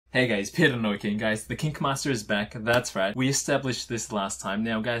Hey guys, Peternoic, and guys, the Kink Master is back. That's right, we established this last time.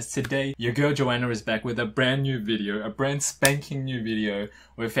 Now guys, today your girl Joanna is back with a brand new video, a brand spanking new video.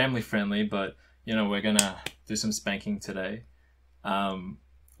 We're family friendly, but you know, we're gonna do some spanking today.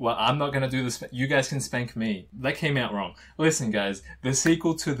 Well, I'm not gonna do this. You guys can spank me. That came out wrong. Listen guys, the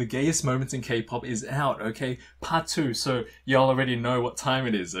sequel to The Gayest Moments in K-Pop is out, okay? Part 2, so y'all already know what time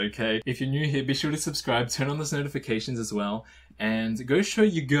it is, okay? If you're new here, be sure to subscribe, turn on those notifications as well, and go show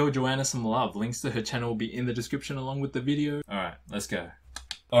your girl Joanna some love. Links to her channel will be in the description along with the video. Alright, let's go.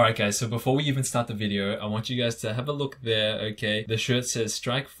 Alright guys, so before we even start the video, I want you guys to have a look there, okay? The shirt says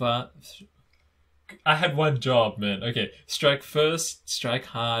strike fast. I had one job, man. Okay, strike first, strike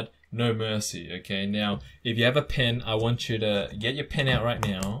hard, no mercy. Okay, now if you have a pen, I want you to get your pen out right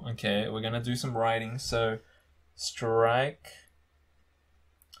now. Okay, we're gonna do some writing. So, strike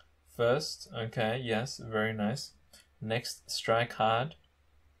first. Okay, yes, very nice. Next, strike hard.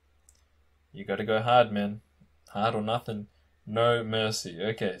 You gotta go hard, man. Hard or nothing. No mercy.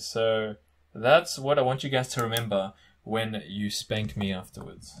 Okay, so that's what I want you guys to remember when you spank me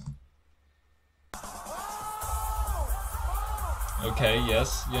afterwards. Okay,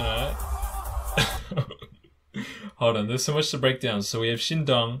 yes, you know. Hold on, there's so much to break down. So we have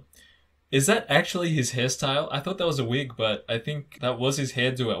Shindong. Is that actually his hairstyle? I thought that was a wig, but I think that was his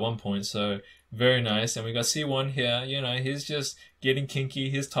hairdo at one point, so very nice. And we got C1 here, you know, he's just getting kinky,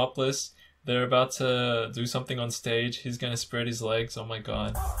 he's topless. They're about to do something on stage. He's gonna spread his legs, oh my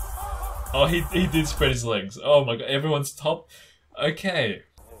god. Oh, he did spread his legs. Oh my god, everyone's top. Okay.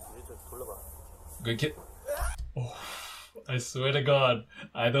 Good kid. Oh, I swear to God,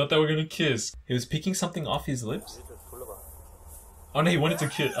 I thought they were gonna kiss. He was picking something off his lips? Oh no, he wanted to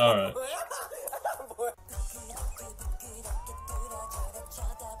kiss. Alright.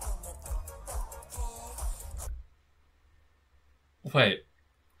 Wait,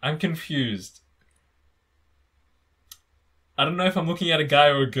 I'm confused. I don't know if I'm looking at a guy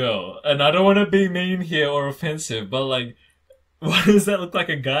or a girl, and I don't want to be mean here or offensive, but like, why does that look like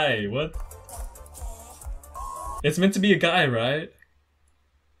a guy? What? It's meant to be a guy, right?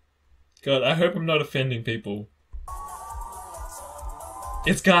 God, I hope I'm not offending people.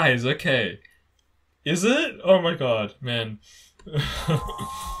 It's guys, okay. Is it? Oh my god, man.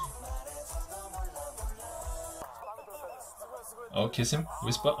 Oh, kiss him?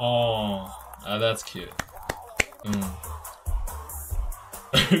 Whisper? Oh, that's cute.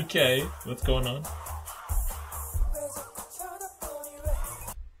 Okay, what's going on?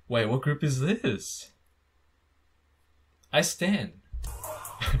 Wait, what group is this? I stand.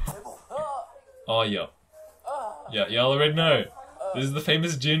 Oh, yeah. Yeah, y'all already know. This is the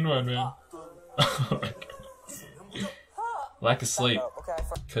famous Jin one, man. Like asleep.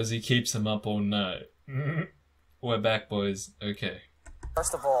 Cause he keeps him up all night. We're back, boys. Okay.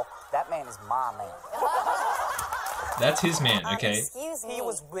 First of all, that man is my man. That's his man, okay? Excuse me. He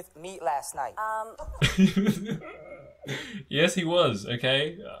was with me last night. Yes, he was,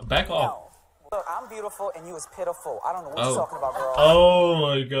 okay? Back off. Look, I'm beautiful and you was pitiful. I don't know what you're talking about, girl. Oh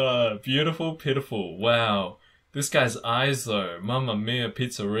my god. Beautiful, pitiful. Wow. This guy's eyes though. Mamma mia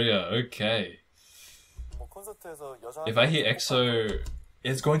pizzeria. Okay. If I hear EXO,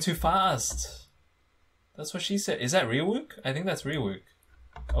 it's going too fast. That's what she said. Is that Rework? I think that's Rework.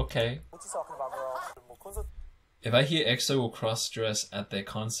 Okay. What you talking about, girl? If I hear EXO will cross-dress at their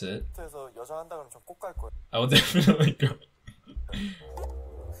concert, I will definitely go.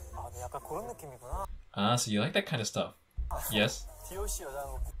 Ah, so you like that kind of stuff? Yes?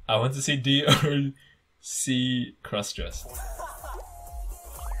 I want to see DOC cross-dress.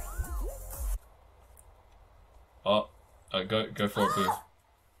 Oh, go for it, boo.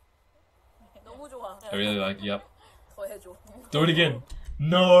 I really like, yep. Do it again.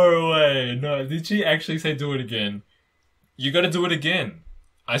 No way, no. Did she actually say do it again? You gotta do it again.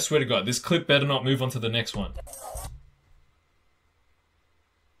 I swear to God, this clip better not move on to the next one.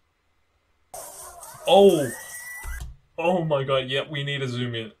 Oh! Oh my god, yep, we need to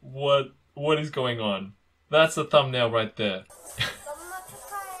zoom in. What is going on? That's the thumbnail right there.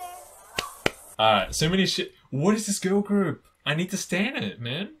 Alright, so many shit. What is this girl group? I need to stand in it,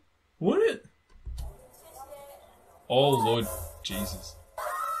 man. What? Oh Lord Jesus.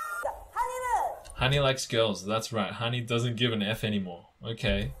 Honey likes girls, that's right. Honey doesn't give an F anymore.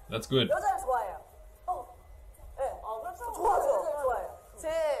 Okay, that's good.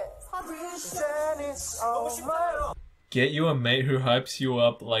 Get you a mate who hypes you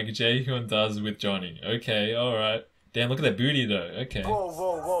up like Jaehyun does with Johnny. Okay, alright. Damn, look at that booty though. Okay.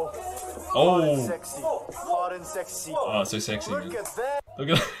 Whoa. Oh! Sexy. Hot and sexy. Oh, so sexy, man. Look at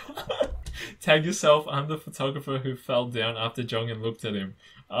that. Tag yourself, I'm the photographer who fell down after Jonghyun looked at him.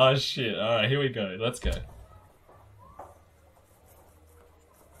 Oh shit, alright, here we go, let's go.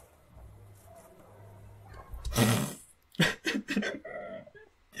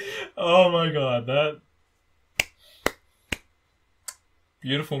 Oh my god, that...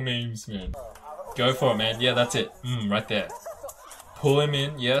 Beautiful memes, man. Go for it, man. Yeah, that's it. Right there. Pull him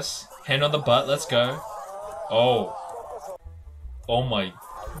in, yes. Hand on the butt, let's go. Oh. Oh my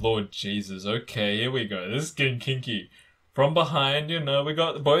Lord Jesus. Okay, here we go. This is getting kinky. From behind, you know, we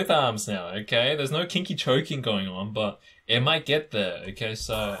got both arms now, okay? There's no kinky choking going on, but it might get there, okay?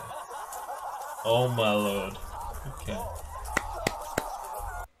 So... Oh my Lord. Okay.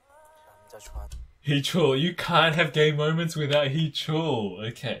 Heechul, you can't have gay moments without Heechul.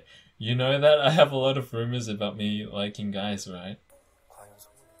 Okay. You know that I have a lot of rumors about me liking guys, right?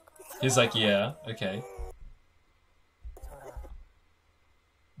 He's like, yeah, okay.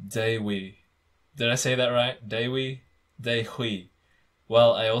 Daewi. Did I say that right? Daewi? Daehui.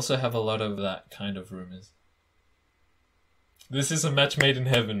 Well, I also have a lot of that kind of rumors. This is a match made in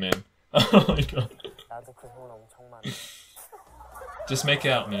heaven, man. Oh my god. Just make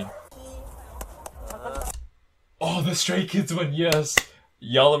out, man. Oh, the Stray Kids one, yes!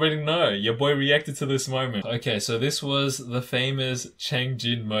 Y'all already know, your boy reacted to this moment. Okay, so this was the famous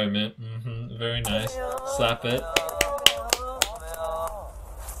Changjin moment. Very nice. Slap it.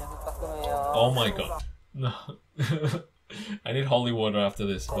 Oh my god. No. I need holy water after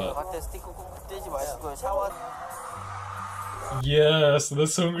this, but... Yes, the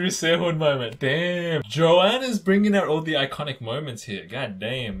Sungri Sehun moment. Damn. Joanne is bringing out all the iconic moments here. God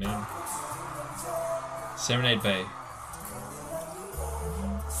damn, man. Serenade Bay.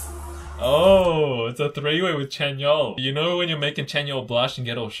 Oh, it's a three-way with Chanyeol. You know when you're making Chanyeol blush and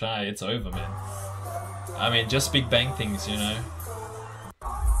get all shy, it's over, man. I mean, just Big Bang things, you know.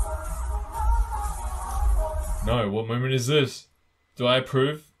 No, what moment is this? Do I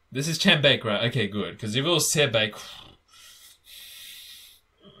approve? This is Chanbake, right? Okay, good. Because if it was Sebake...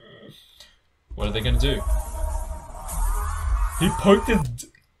 What are they gonna do? He poked his...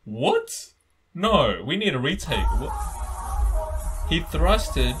 What? No, we need a retake. What? He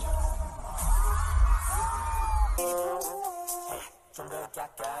thrusted...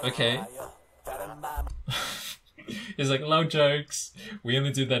 Okay. He's like, no jokes. We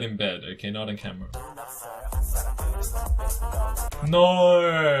only do that in bed, okay? Not on camera.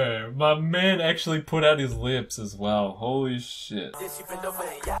 No! My man actually put out his lips as well. Holy shit.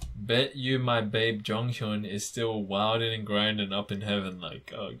 Bet you my babe Jonghyun is still wild and grinding up in heaven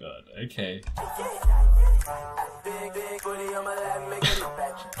like, oh god, okay.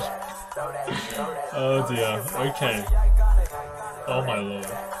 Oh dear, okay. Oh my lord.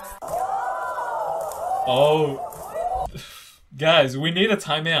 Oh. Guys, we need a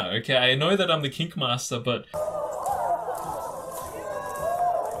timeout, okay? I know that I'm the kink master, but...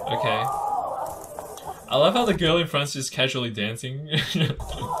 Okay. I love how the girl in front's just casually dancing.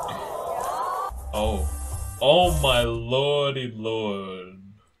 Oh. Oh my lordy lord.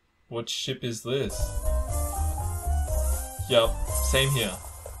 What ship is this? Yup, same here.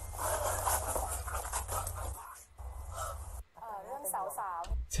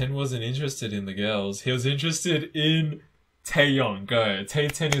 Ten wasn't interested in the girls. He was interested in Taeyong. Go.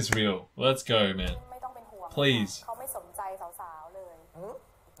 Tay-10 is real. Let's go, man. Please.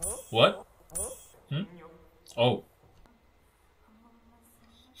 What? Hmm? Oh.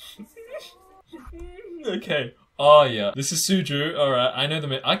 Okay. Oh yeah. This is Suju. Alright, I know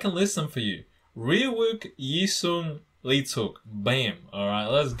the I can list them for you. Rywook, Yisung, Leetuk. Bam.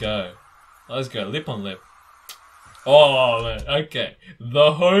 Alright, let's go. Let's go. Lip on lip. Oh man. Okay.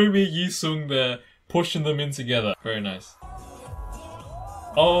 The homie Yisung there pushing them in together. Very nice.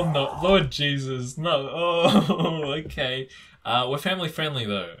 Oh no. Lord Jesus. No. Oh, okay. We're family friendly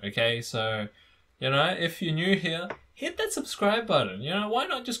though, okay? So, you know, if you're new here, hit that subscribe button. You know, why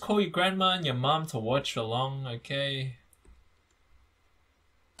not just call your grandma and your mom to watch along, okay?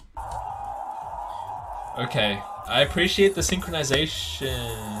 Okay, I appreciate the synchronization.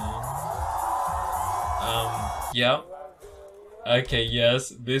 Yeah. Okay,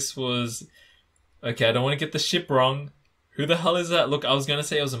 yes, this was... Okay, I don't want to get the ship wrong. Who the hell is that? Look, I was gonna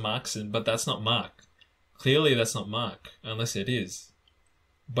say it was a Markson, but that's not Mark. Clearly that's not Mark, unless it is.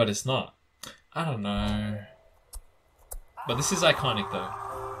 But it's not. I don't know. But this is iconic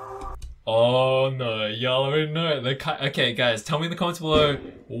though. Oh no, y'all already know it. Okay guys, tell me in the comments below.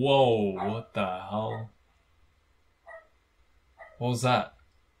 Whoa, what the hell? What was that?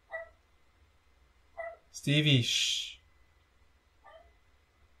 Stevie, shh.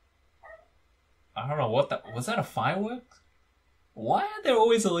 I don't know what that... Was that a firework? Why are there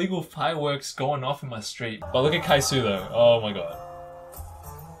always illegal fireworks going off in my street? But look at Kaisu though. Oh my god.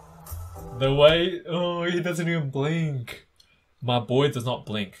 The way... Oh, he doesn't even blink. My boy does not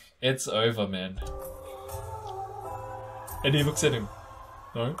blink. It's over, man. And he looks at him.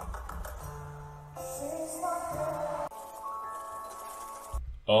 No?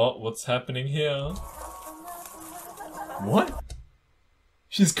 Oh, what's happening here? What?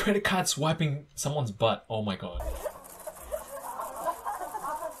 She's credit card swiping someone's butt. Oh my god.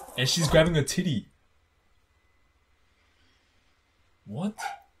 And she's grabbing a titty. What?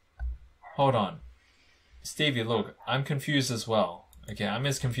 Hold on. Stevie, look, I'm confused as well. Okay, I'm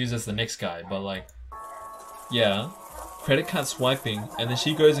as confused as the next guy, but like... Yeah. Credit card swiping, and then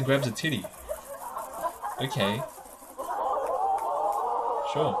she goes and grabs a titty. Okay.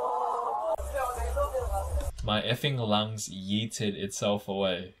 Sure. My effing lungs yeeted itself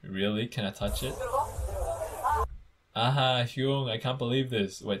away. Really? Can I touch it? Aha, Hyung, I can't believe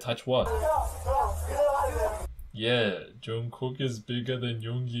this. Wait, touch what? Yeah, Jungkook is bigger than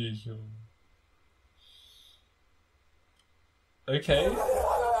Yoongi Hyung. Okay.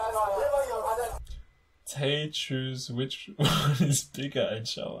 Tay, choose which one is bigger and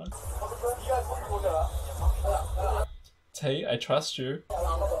show us. Tay, I trust you.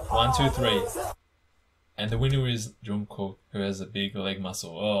 1, 2, 3. And the winner is Jungkook, who has a big leg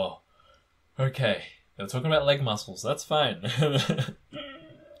muscle. Oh, okay. They're talking about leg muscles. That's fine.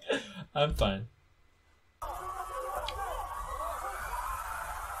 I'm fine.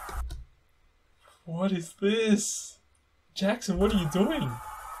 What is this? Jackson, what are you doing?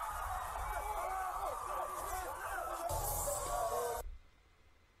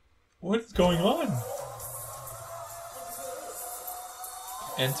 What is going on?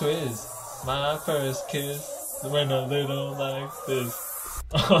 And to is my first kiss went a little like this.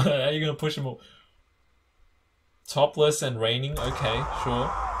 How are you gonna push him? Topless and raining? Okay, sure.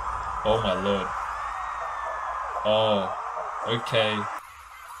 Oh my lord. Oh, okay.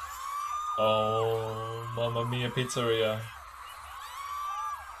 Oh, Mamma Mia Pizzeria.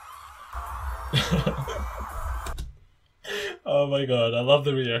 Oh my god, I love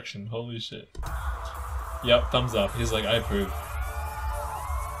the reaction. Holy shit. Yep, thumbs up. He's like, I approve.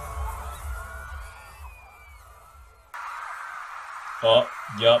 Oh,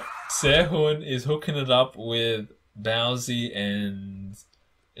 yep. Sehun is hooking it up with Bowsy and...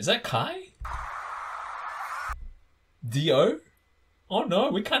 Is that Kai? D.O.? Oh no,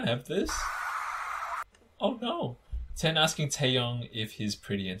 we can't have this. Oh no. Ten asking Taeyong if he's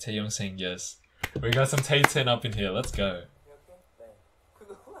pretty and Taeyong saying yes. We got some Tay-10 up in here, let's go.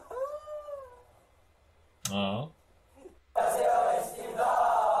 Oh.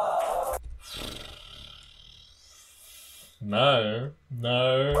 No.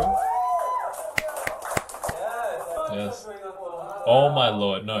 No. Yes. Oh my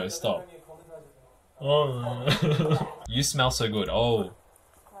lord, no, stop. Oh. You smell so good. Oh.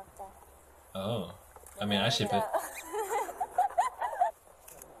 Oh. I mean, I ship it.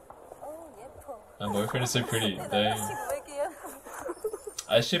 My boyfriend is so pretty. Dang.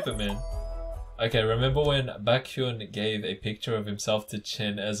 I ship it, man. Okay, remember when Baekhyun gave a picture of himself to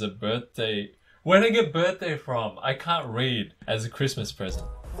Chen as a birthday... Where'd I get birthday from? I can't read. As a Christmas present.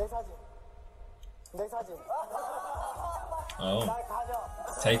 Oh.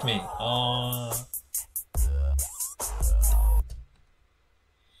 Take me. Oh.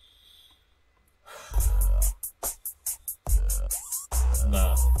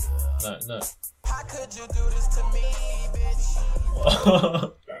 No. No, no. How could you do this to me,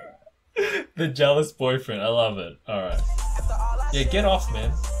 bitch? The jealous boyfriend. I love it. Alright. Yeah, get off,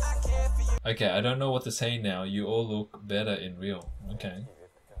 man. Okay, I don't know what to say now. You all look better in real. Okay.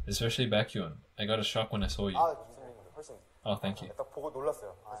 Especially Baekhyun. I got a shock when I saw you. Oh, thank you.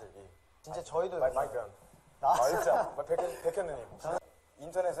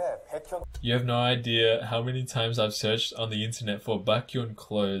 You have no idea how many times I've searched on the internet for Baekhyun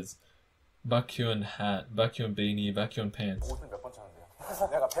clothes, Baekhyun hat, Baekhyun beanie, Baekhyun pants.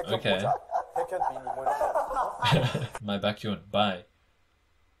 Okay. My Baekhyun, bye.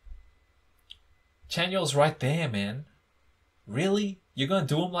 Chanyeol's right there, man. Really? You're gonna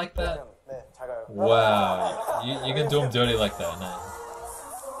do him like that? Wow. You're gonna do him dirty like that, no?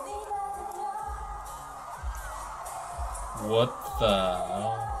 What the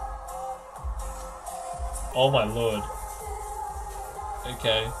hell? Oh my lord.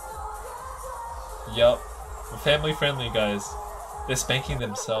 Okay. Yup. Family friendly, guys. They're spanking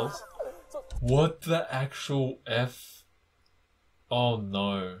themselves. What the actual F? Oh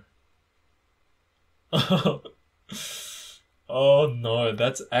no. Oh no,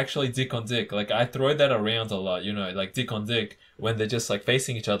 that's actually dick on dick. Like, I throw that around a lot, you know, like dick on dick when they're just like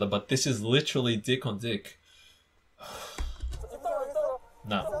facing each other, but this is literally dick on dick.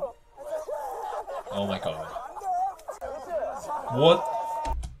 No. Oh my god.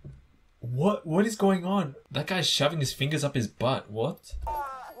 What is going on? That guy's shoving his fingers up his butt. What?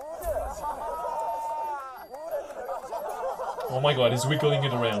 Oh my god, he's wiggling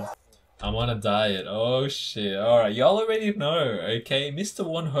it around. I'm on a diet. Oh shit. Alright, y'all already know, okay? Mr.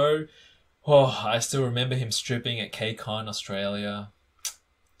 Wonho. Oh, I still remember him stripping at KCON Australia.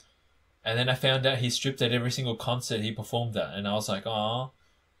 And then I found out he stripped at every single concert he performed at. And I was like, oh,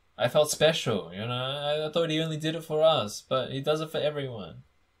 I felt special, you know? I thought he only did it for us, but he does it for everyone.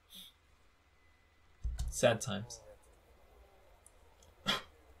 Sad times.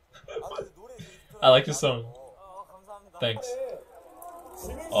 I like your song. Thanks.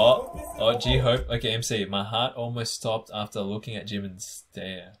 Oh, G-Hope. Okay, MC. My heart almost stopped after looking at Jimin's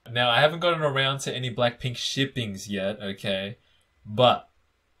stare. Now, I haven't gotten around to any BLACKPINK shippings yet, okay? But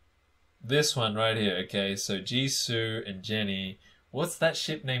this one right here, okay? So Jisoo and Jennie. What's that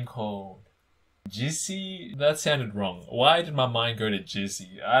ship name called? Jisoo? That sounded wrong. Why did my mind go to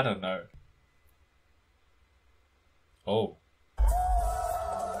Jisoo? I don't know. Oh.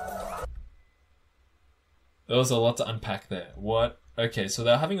 There was a lot to unpack there. What? Okay, so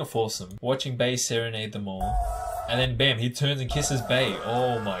they're having a foursome, watching Bae serenade them all, and then bam, he turns and kisses Bae.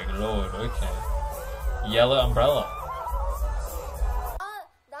 Oh my lord, okay. Yellow umbrella.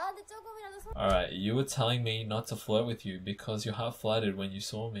 Alright, you were telling me not to flirt with you because your heart fluttered when you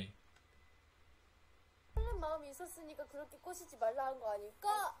saw me.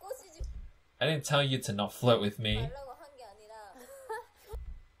 I didn't tell you to not flirt with me.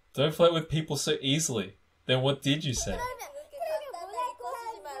 Don't flirt with people so easily. Then what did you say?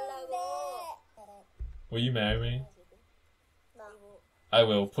 Will you marry me? I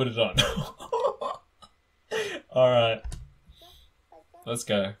will. Put it on. Alright. Let's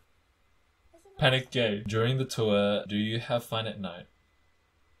go. Panic Gay. During the tour, do you have fun at night?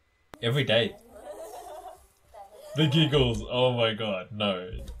 Every day. The giggles. Oh my god. No.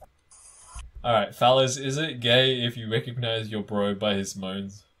 Alright, fellas, is it gay if you recognize your bro by his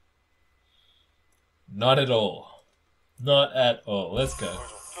moans? Not at all. Not at all. Let's go.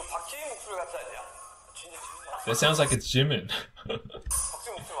 That sounds like it's Jimin.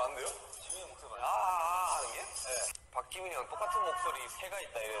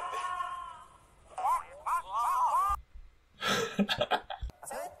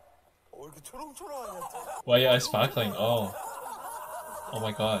 Why are your eyes sparkling? Oh. Oh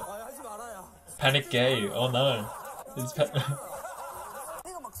my god. Panic Gay. Oh no.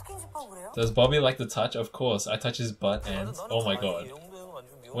 Does Bobby like the touch? Of course. I touch his butt and... Oh my god.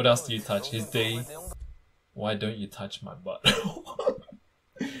 What else do you touch? His D? Why don't you touch my butt?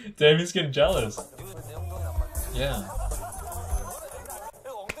 Damn, he's getting jealous. Yeah.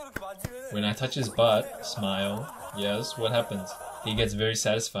 When I touch his butt, smile. Yes, what happens? He gets very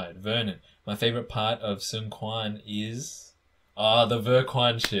satisfied. Vernon. My favorite part of Seungkwan is... Ah, the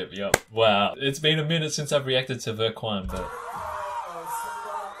Verkwan ship. Yup. Wow. It's been a minute since I've reacted to Verkwan, but...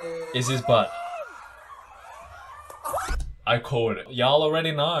 Is his butt. I called it. Y'all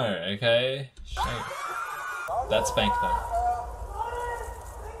already know, okay? Shame. That's Spank though.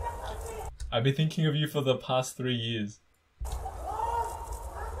 I've been thinking of you for the past 3 years.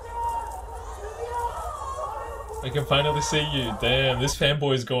 I can finally see you. Damn, this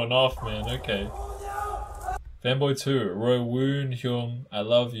fanboy's going off, man. Okay. Fanboy 2. Ro Woon Hyung, I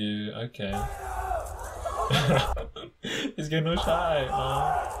love you. Okay. He's getting all shy.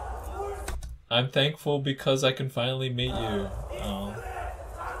 Oh. I'm thankful because I can finally meet you. Oh.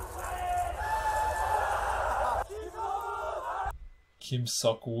 Kim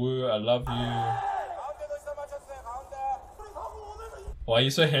Sok-woo, I love you. Why are you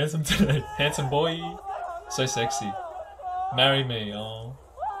so handsome today? Handsome boy. So sexy. Marry me. Oh.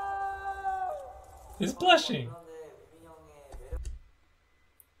 He's blushing.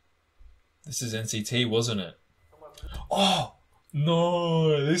 This is NCT, wasn't it? Oh!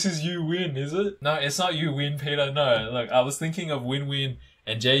 No, this is You Win, is it? No, it's not You Win, Peter. No, look, I was thinking of Win Win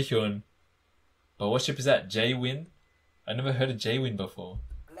and Jaehyun. But what ship is that? J-Win? I never heard of J-Win before.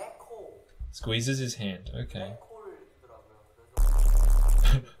 Squeezes his hand. Okay.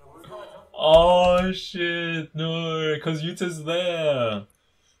 Oh shit, no, because Yuta's there.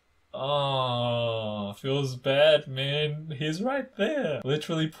 Oh, feels bad, man. He's right there.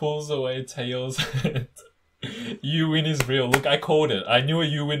 Literally pulls away Taeyeol's hand. You Win is real. Look, I called it. I knew a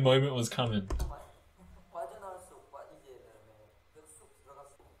You Win moment was coming.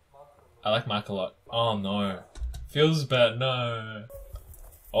 I like Mark a lot. Oh no. Feels bad. No.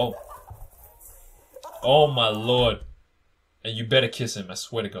 Oh. Oh my lord. And you better kiss him, I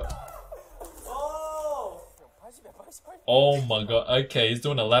swear to God. Oh my god. Okay, he's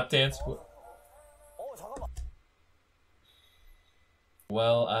doing a lap dance.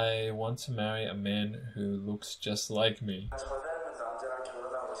 Well, I want to marry a man who looks just like me.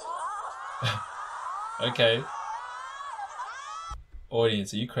 Okay.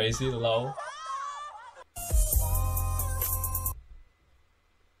 Audience, are you crazy? Lol.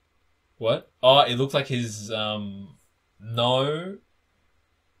 What? Oh, it looked like his, no.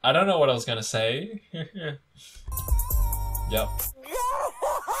 I don't know what I was gonna say. Yep.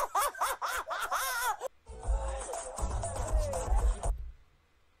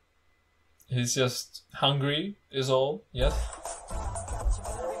 He's just hungry, is all. Yes.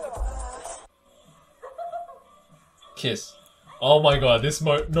 Kiss. Oh my god, this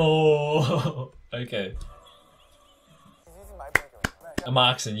no. Okay. A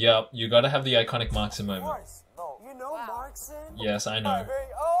Markson, yep. You gotta have the iconic Markson moment. You know Markson? Yes, I know.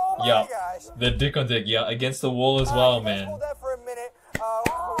 Oh my Yep. gosh. The dick on dick, yeah, against the wall as well, man. Hold that for a minute. We're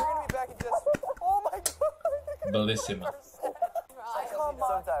gonna be back in just. Oh my god. Bellissima.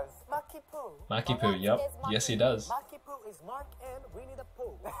 Sometimes. Maki Poo. Maki Poo, yep. Yes, he does. Maki Poo is Mark and Winnie the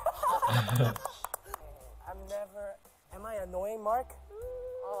Pooh. I'm never. Am I annoying, Mark?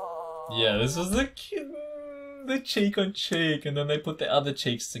 Yeah, this was the cheek on cheek, and then they put the other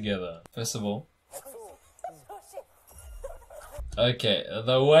cheeks together. First of all. Okay,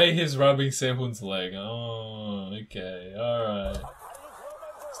 the way he's rubbing Sehun's leg. Oh, okay, alright.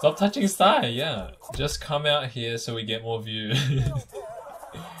 Stop touching his thigh, yeah. Just come out here so we get more views.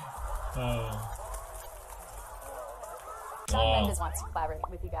 Oh. John Mendes wants to collaborate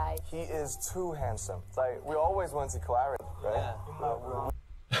with you guys. He is too handsome. Like, we always want to collaborate, right?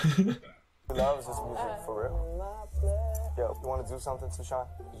 We love this music, for real. Yo, you want to do something to Sean?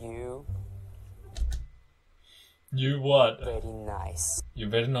 You what? Very nice. You're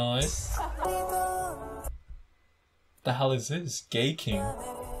very nice. The hell is this? Gay King?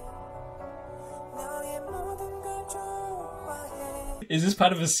 Is this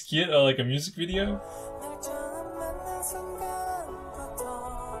part of a skit or like a music video?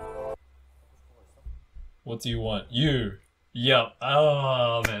 What do you want? You. Yep.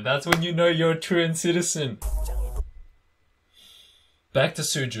 Oh man, that's when you know you're a true citizen. Back to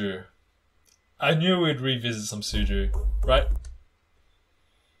Suju. I knew we'd revisit some Suju, right?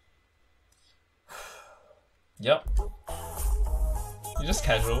 Yep. You're just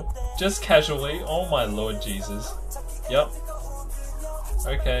casual. Just casually. Oh my lord Jesus. Yep.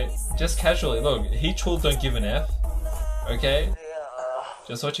 Okay. Just casually. Look, Heechul don't give an F. Okay?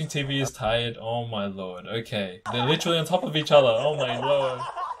 Just watching TV is tired. Oh my lord. Okay. They're literally on top of each other. Oh my lord.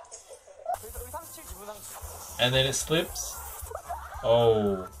 And then it slips.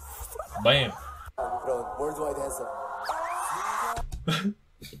 Oh. Bam. Worldwide handsome.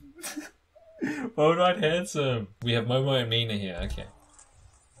 Worldwide handsome. We have Momo and Mina here. Okay.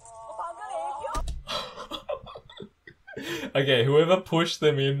 Okay, whoever pushed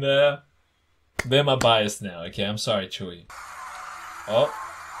them in there, they're my bias now. Okay, I'm sorry, Chewy. Oh.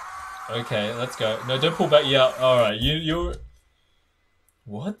 Okay, let's go. No, don't pull back. Yeah, alright. You're...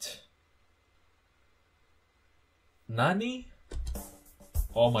 What? Nani?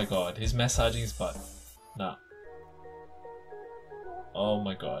 Oh my god, he's massaging his butt. Nah. Oh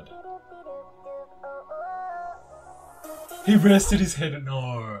my god. He rested his head.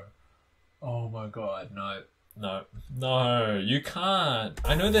 No. Oh my god, no. No. No, you can't.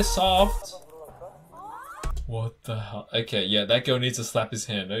 I know they're soft. What the hell? Okay, yeah, that girl needs to slap his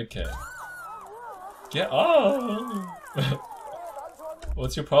hand. Okay. Get off.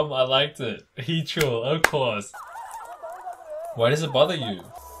 What's your problem? I liked it. Heechul, of course. Why does it bother you?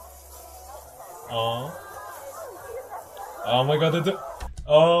 Oh. Oh my god,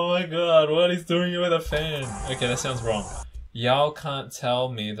 oh my god, what is doing it with a fan? Okay, that sounds wrong. Y'all can't tell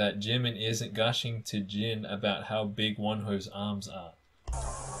me that Jimin isn't gushing to Jin about how big Wonho's arms are.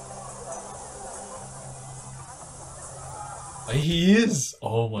 He is!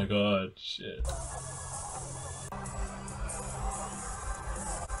 Oh my god, shit.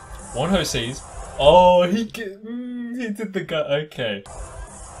 Wonho sees. Oh, he did the guy. Okay.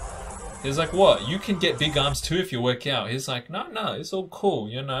 He's like, what? You can get big arms too if you work out. He's like, no, it's all cool.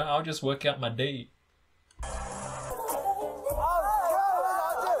 You know, I'll just work out my D.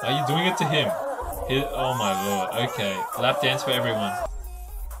 Are you doing it to him? Oh my lord. Okay. Lap dance for everyone.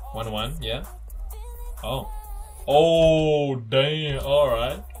 1-1, yeah. Oh. Oh, damn.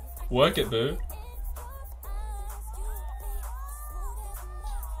 Alright. Work it, boo.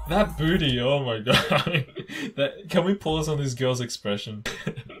 That booty, oh my god. Can we pause on this girl's expression?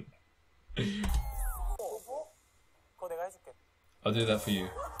 I'll do that for you.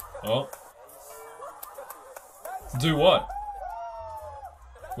 Oh. Do what?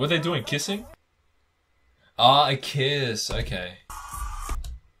 What are they doing? Kissing? Ah, a kiss. Okay.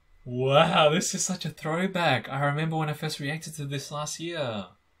 Wow, this is such a throwback. I remember when I first reacted to this last year.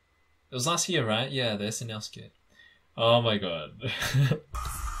 It was last year, right? Yeah, the SNL skit. Oh my god.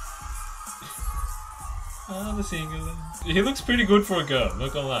 Ah, the singer. He looks pretty good for a girl,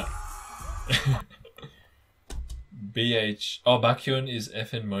 not gonna lie. BH. Oh, Baekhyun is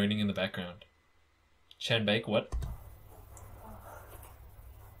effing moaning in the background. Chanbake, what?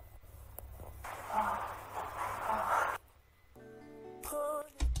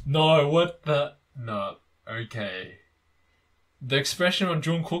 No, what the? No, okay. The expression on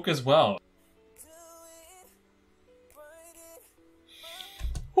Jungkook as well.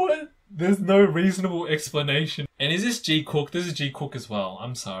 What? There's no reasonable explanation. And is this G-Cook? This is G-Cook as well.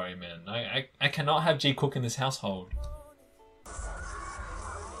 I'm sorry, man. I cannot have G-Cook in this household.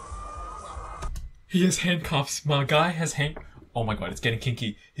 He has handcuffs. My guy has Oh my god, it's getting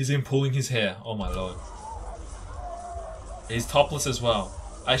kinky. He's in pulling his hair. Oh my lord. He's topless as well.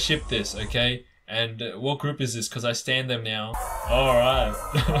 I ship this, okay? And what group is this? Because I stand them now. Alright.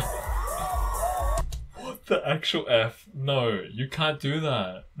 What the actual F? No, you can't do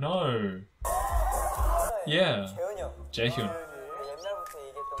that. No. Yeah. Jaehyun.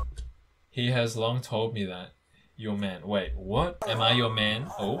 He has long told me that. Your man. Wait, what? Am I your man?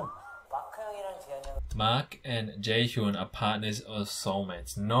 Oh. Mark and Jaehyun are partners or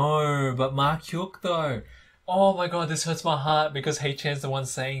soulmates. No, but Mark Hyuk though. Oh my god, this hurts my heart because Hae-chan's the one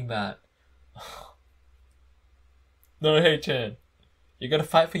saying that. No, Hae-chan. You gotta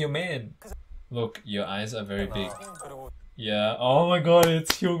fight for your man. Look, your eyes are very big. Yeah, oh my god,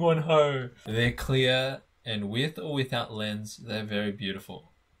 it's Hyungwon-ho. They're clear and with or without lens, they're very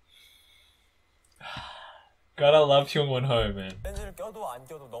beautiful. Gotta love Hyungwon-ho, man.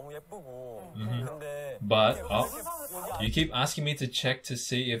 But, oh, you keep asking me to check to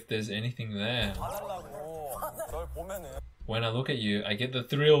see if there's anything there. When I look at you, I get the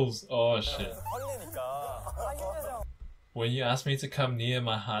thrills. Oh shit. When you ask me to come near,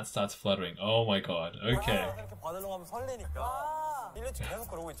 my heart starts fluttering. Oh my god, okay.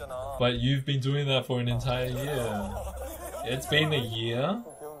 But you've been doing that for an entire year. It's been a year?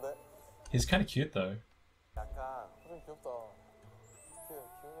 He's kinda cute though.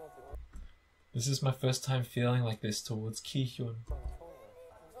 This is my first time feeling like this towards Ki-hyun.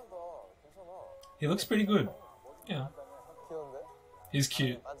 He looks pretty good. Yeah. He's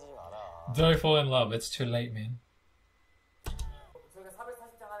cute. Don't fall in love, it's too late, man.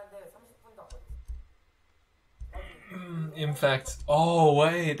 In fact, oh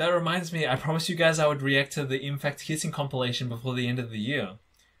wait, that reminds me, I promised you guys I would react to the In Fact kissing compilation before the end of the year.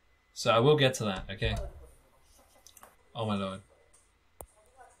 So I will get to that, okay? Oh my lord.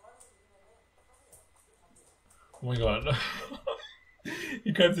 Oh my god.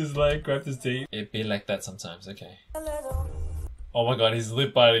 He grabbed his leg, grabbed his teeth. It be like that sometimes, okay. Oh my god, he's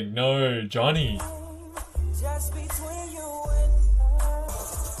lip biting. No, Johnny.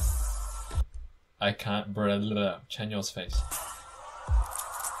 I can't, blah, blah, blah. Chanyeol's face.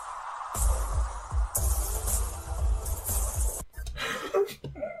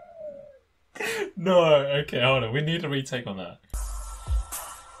 No, okay, hold on. We need a retake on that.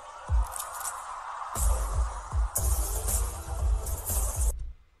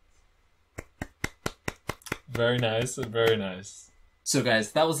 Very nice, very nice. So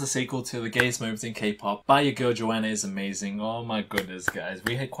guys, that was the sequel to The Gayest Moments in K-Pop by your girl Joanna is amazing. Oh my goodness guys,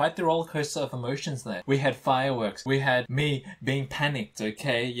 we had quite the roller coaster of emotions there. We had fireworks, we had me being panicked,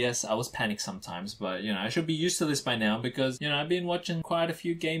 okay? Yes, I was panicked sometimes, but you know, I should be used to this by now because, you know, I've been watching quite a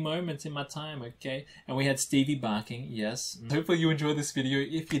few gay moments in my time, okay? And we had Stevie barking, yes. Hopefully you enjoyed this video.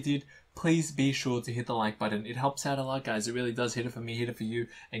 If you did, please be sure to hit the like button. It helps out a lot, guys. It really does. Hit it for me, hit it for you.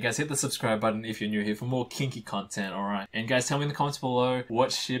 And guys, hit the subscribe button if you're new here for more kinky content, alright? And guys, tell me in the comments below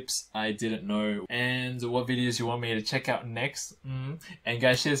what ships I didn't know and what videos you want me to check out next. And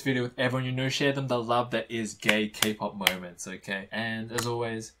guys, share this video with everyone you know. Share them the love that is gay K-pop moments, okay? And as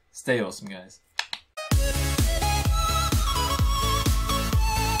always, stay awesome, guys.